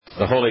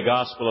The Holy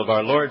Gospel of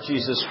our Lord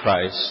Jesus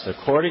Christ,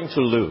 according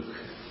to Luke.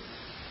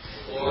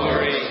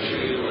 Glory to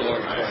you,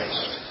 Lord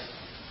Christ.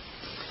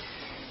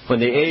 When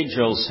the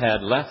angels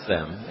had left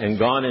them and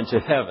gone into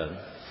heaven,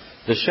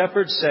 the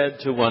shepherds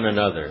said to one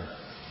another,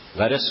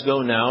 "Let us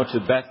go now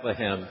to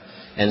Bethlehem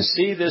and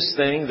see this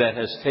thing that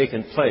has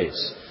taken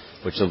place,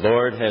 which the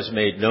Lord has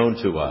made known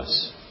to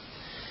us."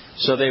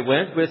 So they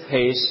went with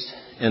haste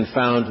and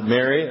found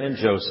Mary and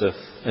Joseph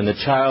and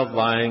the child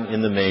lying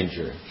in the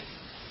manger.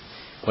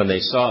 When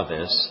they saw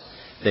this,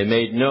 they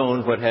made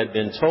known what had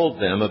been told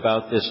them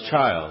about this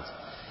child,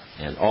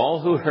 and all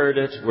who heard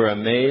it were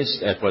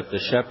amazed at what the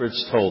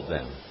shepherds told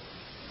them.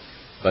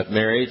 But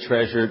Mary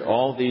treasured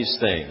all these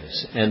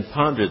things and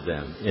pondered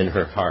them in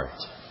her heart.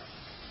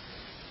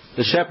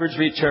 The shepherds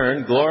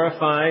returned,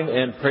 glorifying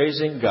and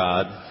praising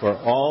God for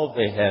all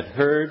they had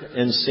heard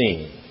and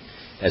seen,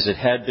 as it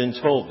had been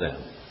told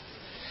them.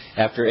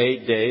 After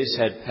 8 days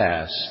had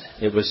passed,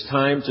 it was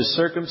time to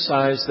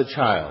circumcise the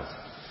child,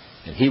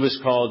 and he was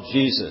called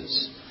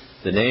Jesus,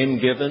 the name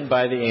given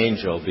by the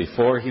angel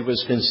before he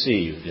was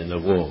conceived in the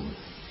womb.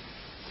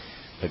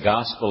 The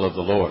Gospel of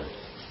the Lord.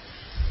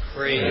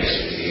 Praise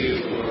to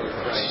you, Lord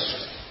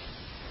Christ.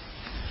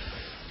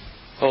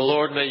 O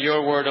Lord, may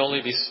your word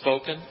only be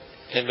spoken,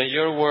 and may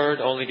your word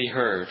only be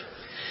heard.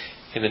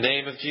 In the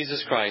name of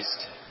Jesus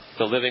Christ,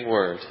 the living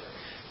word.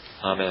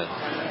 Amen.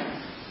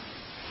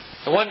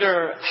 I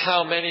wonder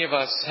how many of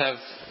us have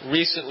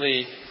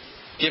recently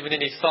given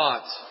any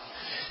thought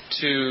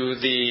to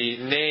the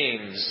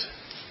names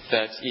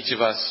that each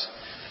of us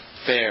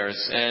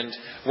bears, and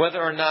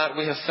whether or not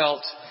we have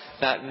felt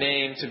that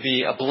name to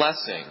be a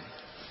blessing.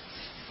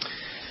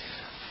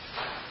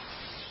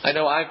 I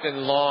know I've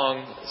been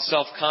long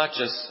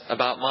self-conscious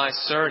about my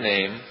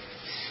surname,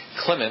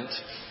 Clement.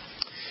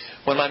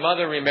 When my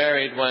mother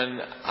remarried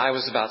when I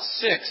was about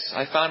 6,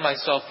 I found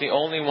myself the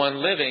only one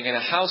living in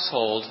a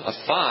household of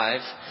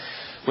 5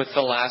 with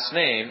the last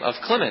name of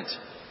Clement.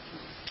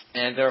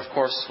 And there, of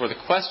course, were the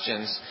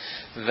questions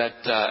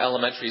that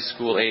elementary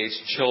school age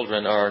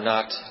children are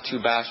not too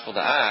bashful to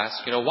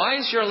ask. Why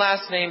is your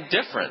last name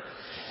different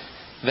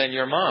than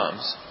your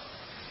mom's?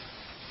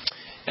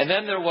 And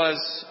then there was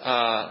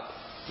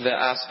the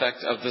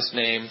aspect of this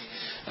name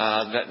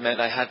that meant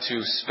I had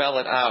to spell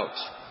it out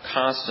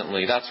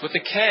constantly. That's with a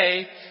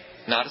K,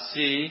 not a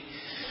C,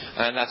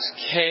 and that's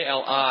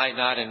K-L-I,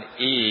 not an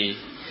E,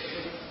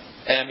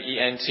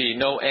 M-E-N-T,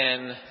 no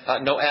N,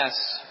 no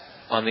S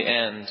on the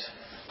end,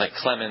 like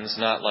Clemens,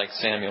 not like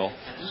Samuel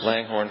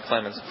Langhorne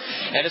Clemens.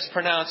 And it's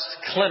pronounced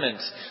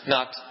Clement,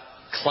 not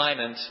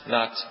Clement,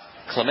 not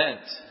Clement.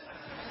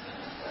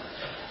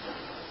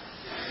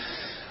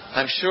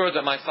 I'm sure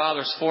that my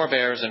father's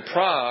forebears in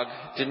Prague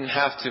didn't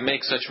have to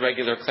make such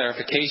regular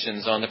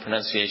clarifications on the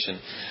pronunciation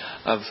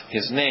of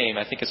his name.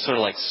 I think it's sort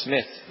of like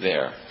Smith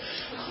there,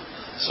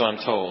 so I'm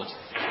told.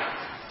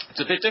 It's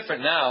a bit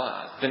different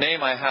now. The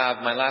name I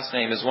have, my last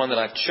name, is one that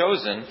I've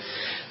chosen.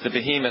 The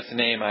behemoth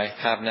name I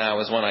have now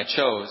is one I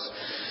chose.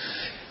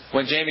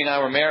 When Jamie and I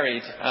were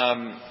married,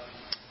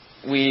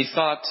 we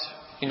thought,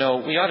 we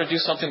ought to do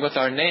something with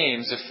our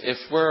names. If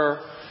we're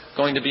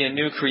going to be a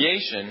new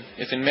creation,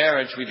 if in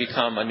marriage we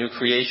become a new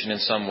creation in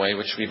some way,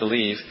 which we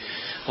believe,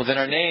 well, then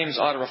our names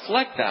ought to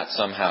reflect that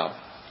somehow.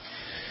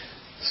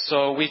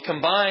 So we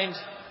combined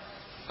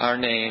our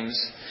names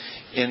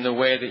in the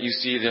way that you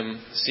see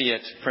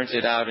it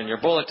printed out in your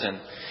bulletin,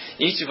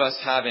 each of us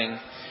having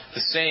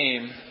the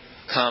same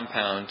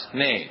compound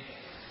name.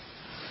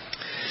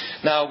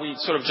 Now, we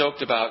sort of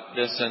joked about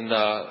this,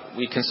 and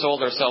we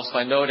consoled ourselves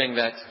by noting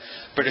that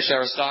British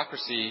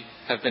aristocracy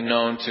have been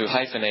known to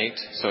hyphenate,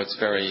 so it's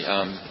very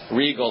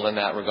regal in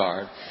that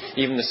regard.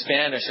 Even the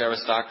Spanish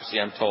aristocracy,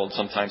 I'm told,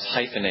 sometimes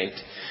hyphenate.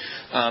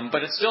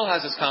 But it still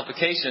has its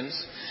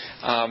complications.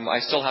 I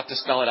still have to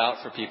spell it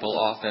out for people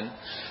often.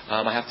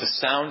 I have to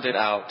sound it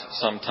out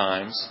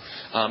sometimes.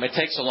 It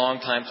takes a long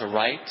time to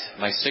write.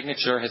 My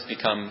signature has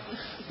become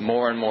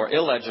more and more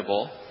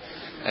illegible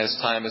as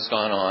time has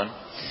gone on.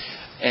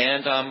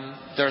 And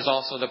there's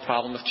also the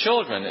problem of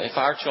children. If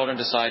our children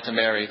decide to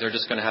marry, they're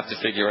just going to have to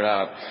figure it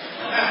out.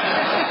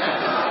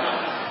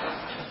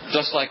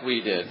 Just like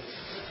we did.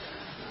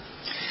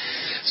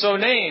 So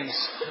names,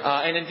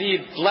 and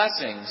indeed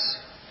blessings,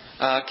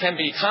 can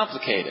be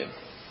complicated.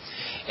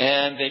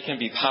 And they can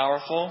be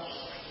powerful.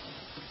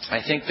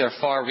 I think they're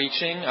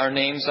far-reaching, our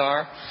names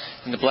are,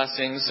 and the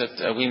blessings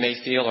that we may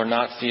feel or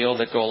not feel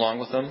that go along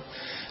with them.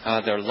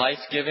 They're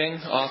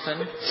life-giving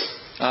often.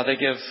 They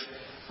give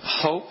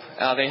hope.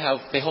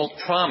 They hold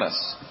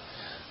promise,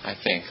 I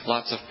think,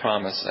 lots of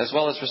promise, as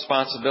well as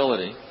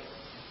responsibility.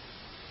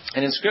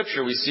 And in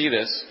Scripture we see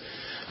this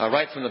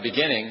right from the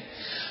beginning.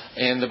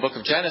 In the book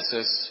of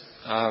Genesis,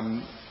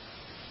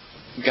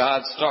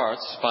 God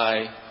starts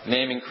by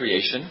naming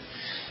creation.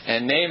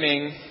 And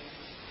naming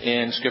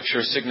in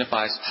Scripture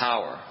signifies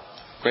power,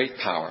 great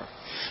power.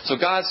 So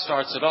God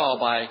starts it all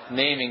by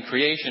naming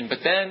creation,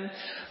 but then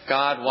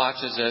God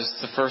watches as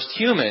the first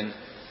human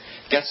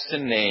gets to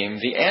name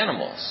the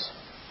animals,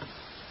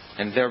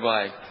 and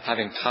thereby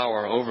having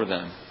power over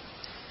them.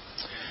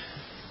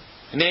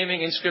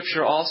 Naming in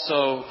Scripture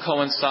also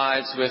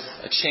coincides with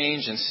a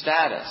change in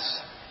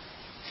status,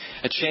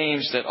 a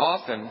change that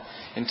often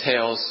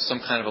entails some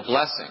kind of a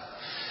blessing.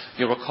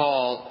 You'll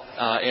recall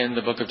in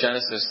the book of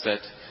Genesis that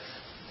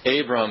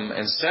Abram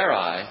and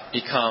Sarai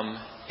become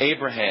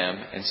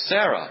Abraham and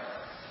Sarah.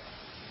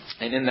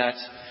 And in that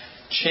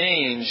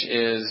change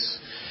is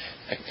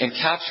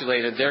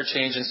encapsulated their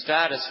change in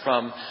status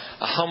from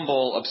a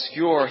humble,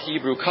 obscure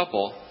Hebrew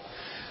couple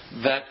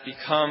that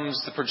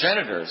becomes the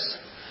progenitors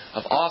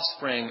of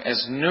offspring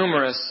as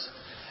numerous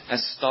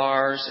as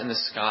stars in the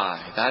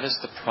sky. That is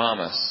the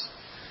promise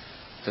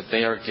that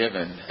they are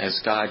given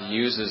as God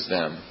uses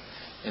them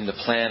in the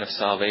plan of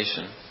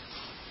salvation.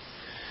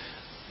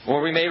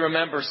 Or we may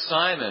remember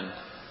Simon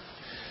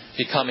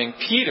becoming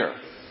Peter.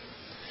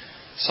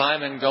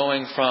 Simon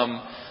going from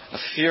a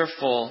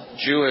fearful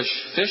Jewish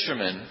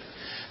fisherman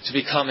to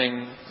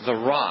becoming the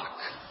rock.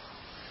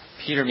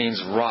 Peter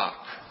means rock.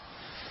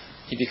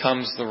 He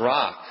becomes the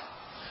rock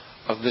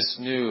of this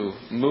new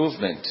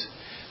movement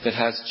that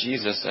has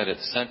Jesus at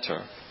its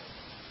center.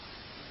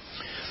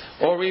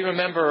 Or we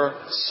remember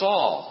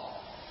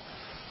Saul,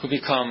 who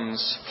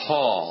becomes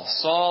Paul.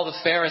 Saul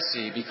the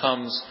Pharisee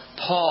becomes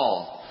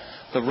Paul,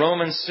 the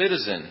Roman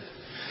citizen.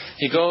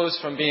 He goes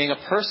from being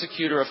a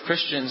persecutor of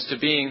Christians to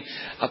being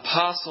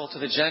apostle to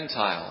the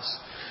Gentiles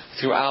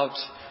throughout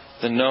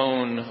the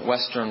known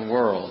Western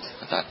world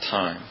at that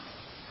time.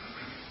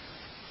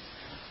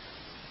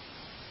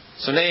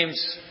 So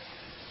names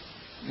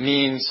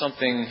mean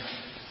something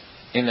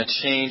in a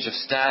change of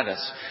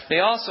status. They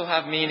also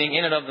have meaning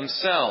in and of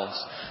themselves,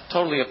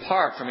 totally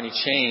apart from any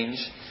change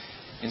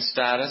in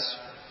status.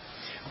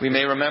 We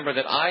may remember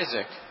that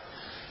Isaac,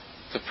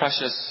 the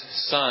precious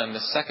son, the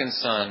second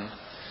son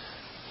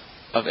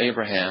of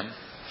Abraham,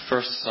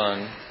 first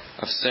son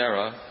of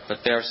Sarah, but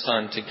their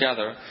son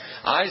together,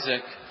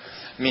 Isaac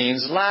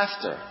means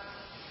laughter,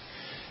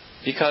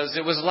 because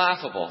it was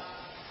laughable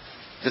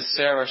that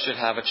Sarah should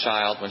have a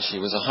child when she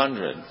was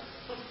 100.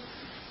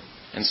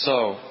 And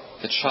so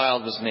the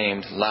child was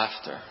named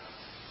Laughter.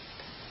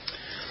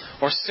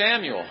 Or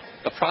Samuel,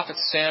 the prophet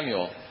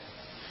Samuel,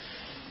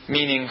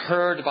 meaning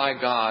heard by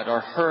God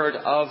or heard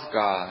of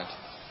God,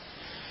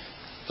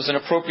 was an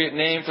appropriate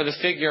name for the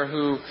figure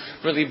who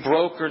really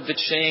brokered the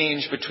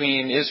change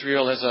between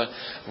Israel as a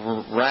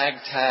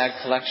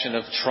ragtag collection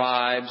of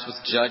tribes with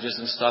judges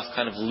and stuff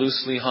kind of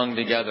loosely hung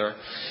together,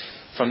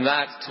 from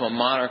that to a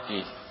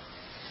monarchy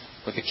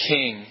with a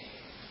king.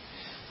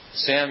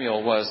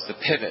 Samuel was the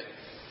pivot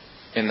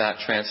in that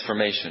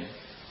transformation.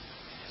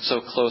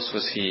 So close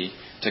was he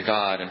to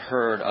God and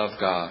heard of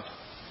God.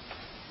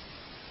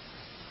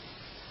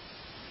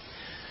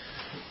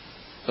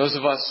 Those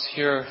of us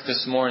here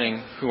this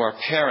morning who are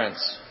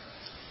parents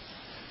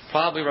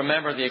probably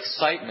remember the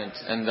excitement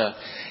and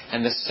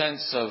the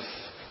sense of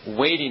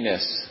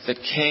weightiness that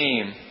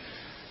came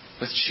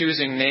with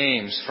choosing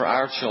names for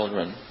our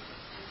children.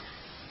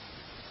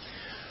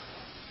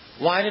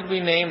 Why did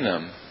we name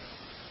them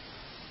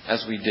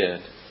as we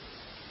did?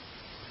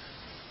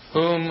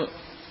 Whom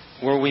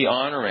were we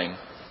honoring?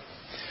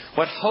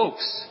 What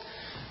hopes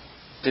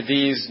did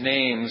these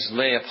names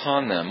lay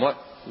upon them? What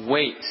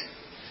weight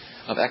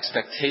of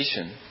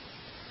expectation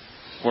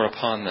were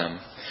upon them?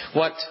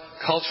 What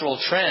cultural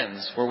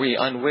trends were we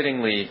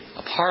unwittingly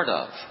a part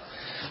of?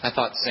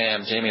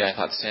 Jamie and I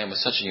thought Sam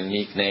was such a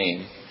unique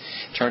name.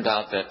 It turned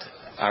out that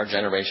our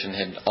generation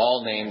had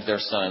all named their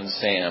son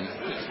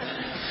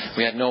Sam.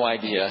 We had no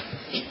idea.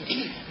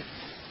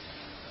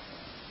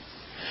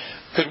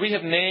 Could we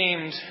have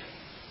named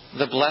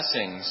the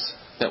blessings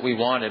that we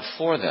wanted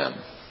for them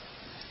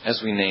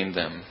as we named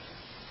them?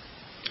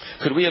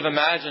 Could we have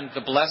imagined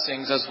the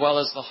blessings as well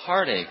as the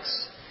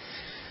heartaches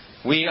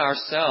we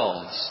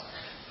ourselves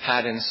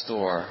had in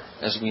store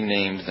as we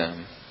named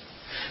them?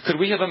 Could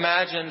we have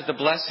imagined the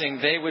blessing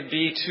they would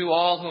be to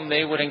all whom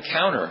they would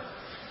encounter,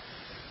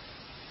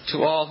 to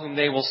all whom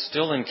they will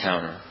still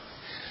encounter,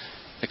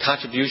 the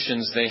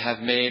contributions they have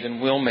made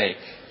and will make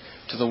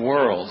to the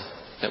world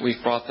that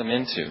we've brought them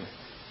into?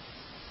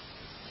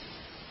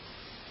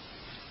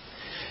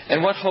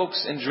 And what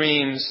hopes and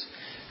dreams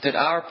did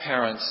our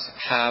parents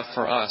have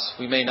for us?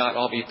 We may not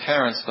all be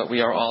parents, but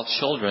we are all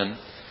children.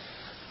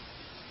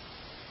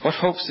 What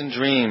hopes and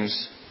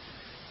dreams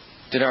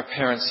did our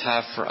parents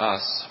have for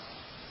us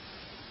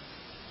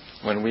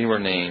when we were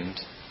named?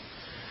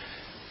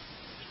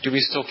 Do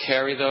we still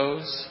carry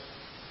those?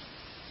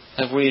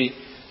 Have we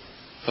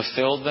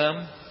fulfilled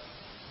them?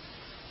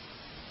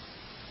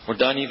 Or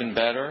done even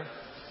better?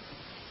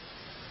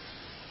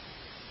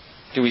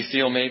 Do we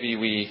feel maybe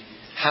we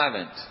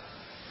haven't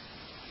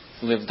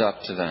lived up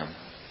to them?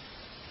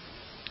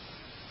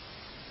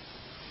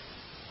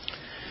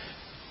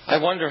 I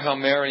wonder how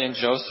Mary and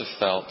Joseph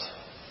felt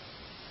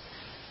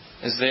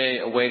as they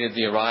awaited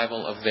the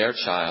arrival of their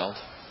child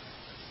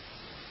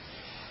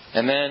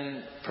and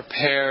then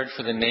prepared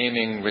for the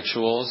naming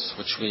rituals,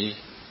 which we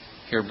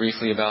hear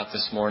briefly about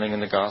this morning in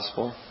the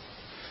Gospel.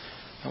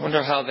 I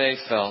wonder how they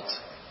felt,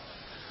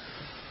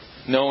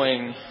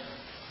 knowing,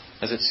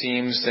 as it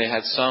seems, they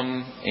had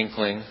some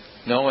inkling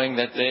knowing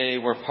that they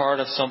were part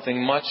of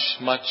something much,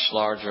 much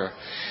larger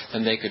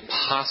than they could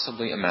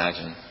possibly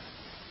imagine.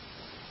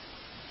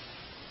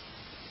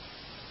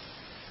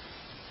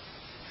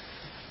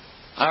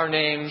 Our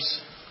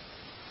names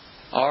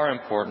are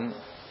important,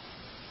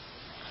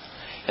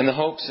 and the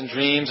hopes and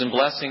dreams and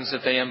blessings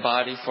that they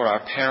embody for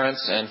our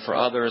parents and for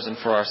others and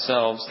for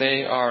ourselves,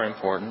 they are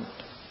important.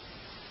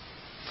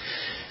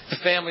 The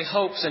family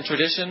hopes and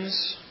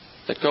traditions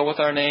that go with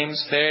our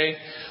names, they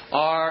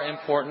are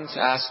important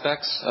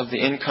aspects of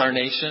the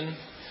incarnation,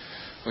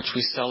 which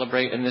we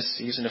celebrate in this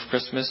season of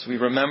Christmas. We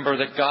remember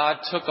that God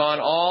took on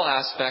all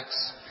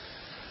aspects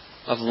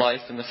of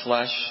life in the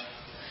flesh,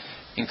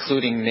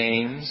 including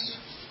names.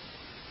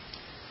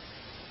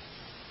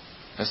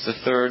 As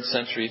the 3rd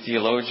century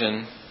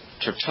theologian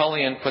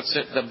Tertullian puts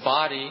it, the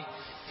body,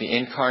 the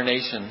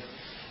incarnation,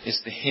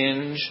 is the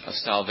hinge of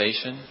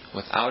salvation.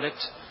 Without it,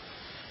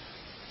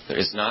 there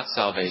is not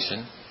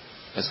salvation,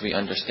 as we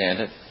understand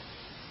it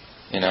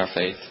in our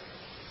faith.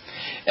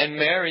 And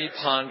Mary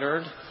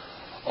pondered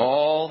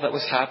all that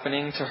was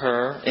happening to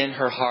her in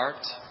her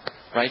heart,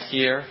 right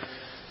here,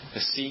 the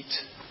seat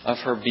of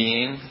her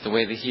being, the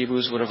way the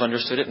Hebrews would have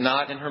understood it,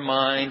 not in her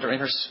mind or in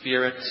her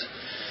spirit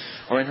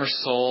or in her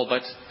soul,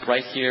 but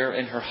right here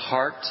in her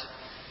heart,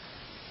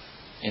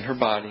 in her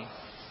body.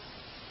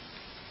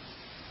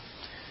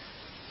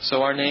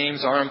 So our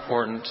names are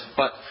important,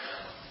 but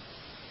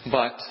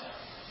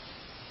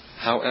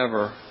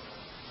however,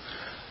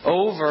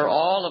 over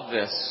all of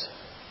this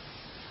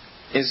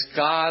is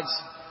God's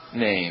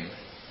name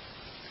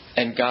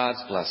and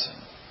God's blessing.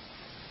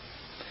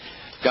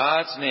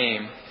 God's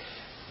name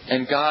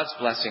and God's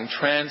blessing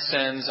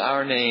transcends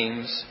our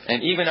names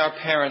and even our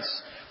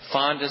parents'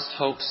 fondest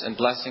hopes and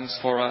blessings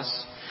for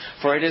us.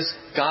 For it is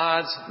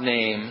God's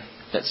name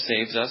that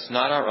saves us,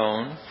 not our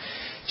own.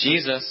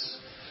 Jesus,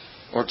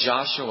 or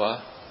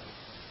Joshua,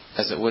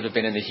 as it would have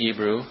been in the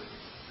Hebrew,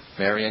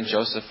 Mary and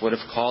Joseph would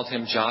have called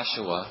him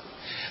Joshua.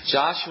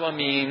 Joshua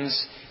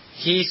means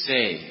He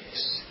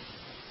saves.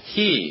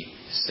 He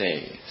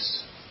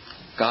saves.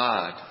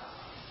 God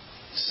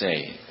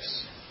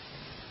saves.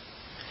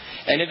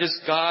 And it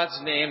is God's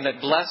name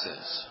that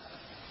blesses.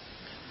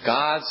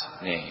 God's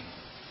name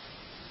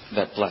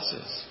that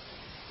blesses.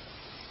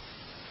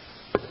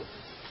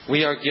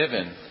 We are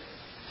given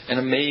an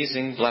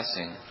amazing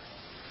blessing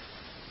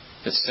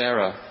that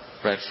Sarah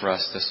read for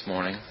us this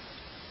morning.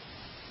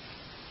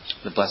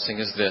 The blessing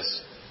is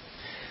this: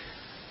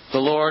 the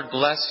Lord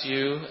bless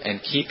you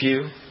and keep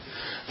you.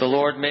 The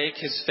Lord make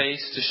His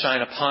face to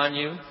shine upon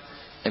you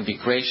and be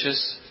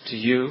gracious to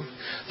you.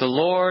 The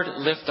Lord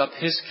lift up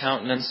His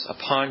countenance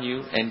upon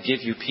you and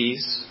give you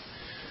peace.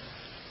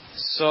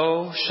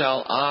 So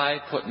shall I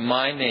put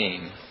my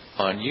name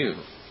on you,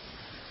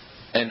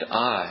 and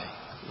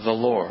I, the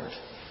Lord,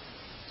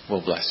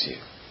 will bless you.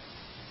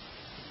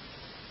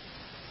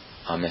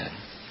 Amen.